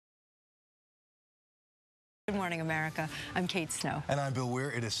Morning America. I'm Kate Snow. And I'm Bill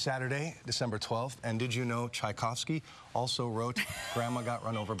Weir. It is Saturday, December 12th. And did you know Tchaikovsky also wrote Grandma Got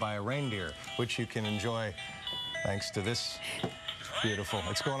Run Over by a Reindeer, which you can enjoy thanks to this. Beautiful.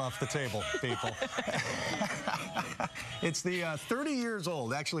 It's going off the table, people. It's the 30 years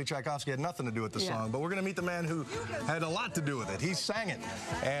old. Actually, Tchaikovsky had nothing to do with the song, but we're going to meet the man who had a lot to do with it. He sang it,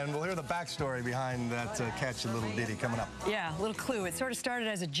 and we'll hear the backstory behind that catchy little ditty coming up. Yeah, a little clue. It sort of started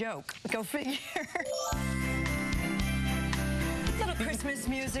as a joke. Go figure. Little Christmas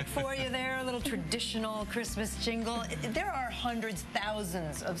music for you there, a little traditional Christmas jingle. There are hundreds,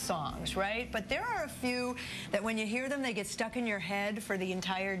 thousands of songs, right? But there are a few that when you hear them, they get stuck in your head for the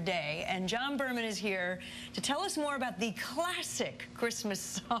entire day. And John Berman is here to tell us more about the classic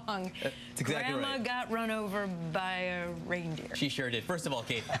Christmas song, That's exactly Grandma right. Got Run Over by a Reindeer. She sure did. First of all,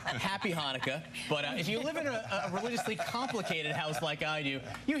 Kate, happy Hanukkah. But if you live in a religiously complicated house like I do,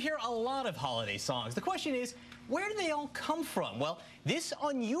 you hear a lot of holiday songs. The question is, where do they all come from? Well, this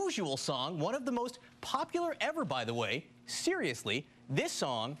unusual song, one of the most popular ever, by the way, seriously, this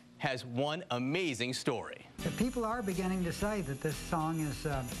song has one amazing story. People are beginning to say that this song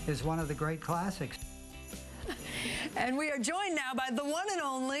is one of the great classics. And we are joined now by the one and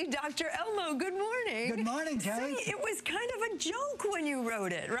only Dr. Elmo. Good morning. Good morning, Kate. See, it was kind of a joke when you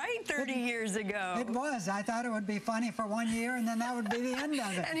wrote it, right? 30 years ago. It was. I thought it would be funny for 1 year, and then that would be the end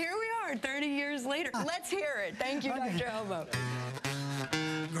of it. And here we are, 30 years later. Let's hear it. Thank you, Dr. Elmo.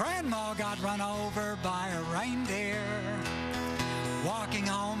 Grandma got run over by a reindeer walking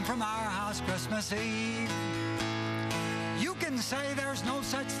home from our house Christmas Eve. You can say there's no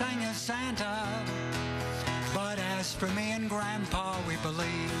such thing as Santa, but as for me and Grandpa, we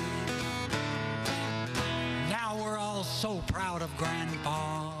believe. Now we're all so proud of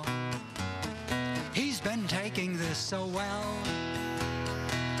Grandpa. He's been taking this so well.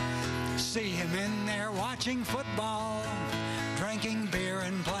 See him in there watching football, drinking beer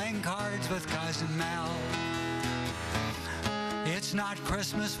and playing cards with Cousin Mel. It's not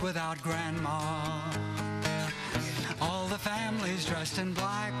Christmas without Grandma. All the family's dressed in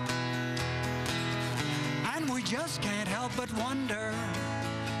black, and we just can't help but wonder,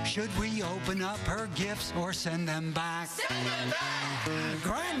 should we open up her gifts or send them back? Send them back!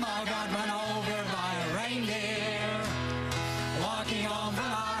 Grandma got run over by a reindeer walking home from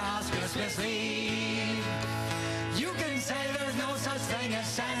our house Christmas Eve. You can say there's no such thing as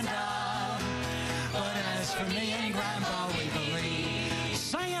Santa, but as for me and Grandpa, we believe.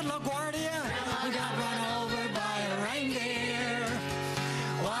 Sing it, LaGuardia! We got run over by a reindeer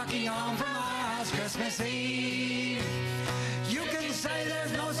walking home from our house Christmas Eve. You can say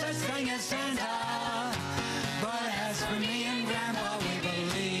there's no such thing as Santa, but as for me and Grandpa, we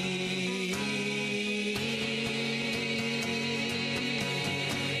believe.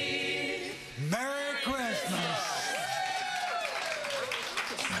 Merry Christmas.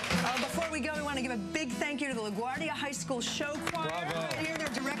 Before we go, we want to give a big thank you to the LaGuardia High School Show Choir. Here, their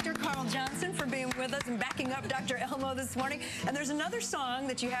director, Carl Johnson, for being with us and backing up Dr. Elmo this morning. And there's another song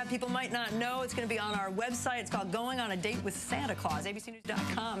that you have people might not know. It's going to be on our website. It's called Going on a Date with Santa Claus,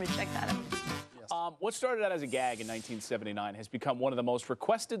 abcnews.com, and check that out. What started out as a gag in 1979 has become one of the most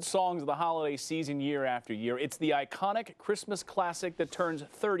requested songs of the holiday season year after year. It's the iconic Christmas classic that turns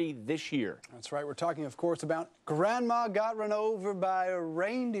 30 this year. That's right. We're talking, of course, about Grandma Got Run Over by a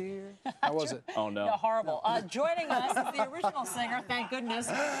Reindeer. How was it? Oh, no. Yeah, horrible. Joining us is the original singer, thank goodness,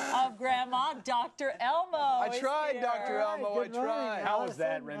 of Grandma, Dr. Elmo. I tried, Dr. Elmo. I tried. How was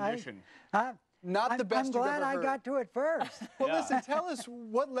that rendition? Not the best I'm glad you've ever I heard. got to it first. Well, listen, tell us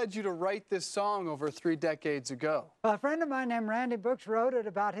what led you to write this song over 3 decades ago. A friend of mine named Randy Brooks wrote it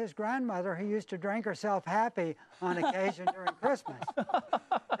about his grandmother who used to drink herself happy on occasion during Christmas.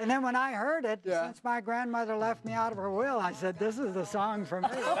 And then when I heard it, since my grandmother left me out of her will, I said, this is the song for me.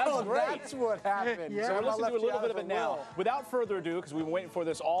 Oh, that's what happened. Yeah. So Grandma let's do left a you little out bit of her it now. will. Without further ado, because we've been waiting for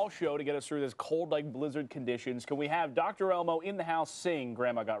this all show to get us through this cold like blizzard conditions, can we have Dr. Elmo in the house sing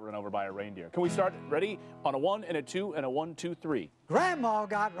Grandma Got Run Over by a Reindeer? Can we start? Ready? On a 1 and a 2 and a 1, 2, 3. Grandma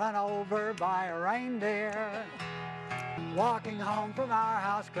got run over by a reindeer walking home from our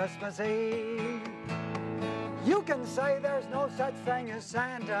house Christmas Eve. You can say there's no such thing as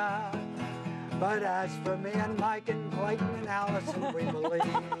Santa, but as for me and Mike and Clayton and Allison, we believe.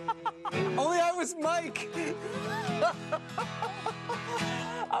 Only I was Mike.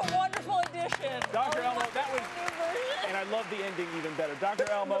 A wonderful addition. Dr. Elmo, that was, and I love the ending even better.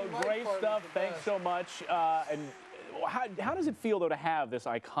 Dr. Elmo, great stuff. Thanks so much. And how does it feel, though, to have this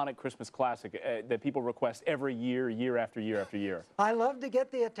iconic Christmas classic that people request every year, year after year after year? I love to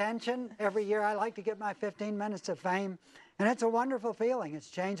get the attention every year. I like to get my 15 minutes of fame, and it's a wonderful feeling. It's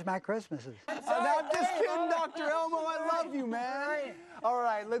changed my Christmases. I'm just kidding, Dr. Elmo. I love you, man. All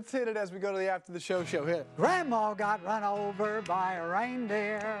right, let's hit it as we go to the After the Show show. Hit. Grandma got run over by a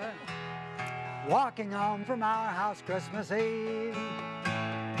reindeer walking home from our house Christmas Eve.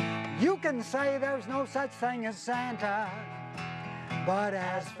 You can say there's no such thing as Santa, but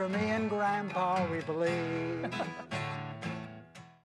as for me and Grandpa, we believe.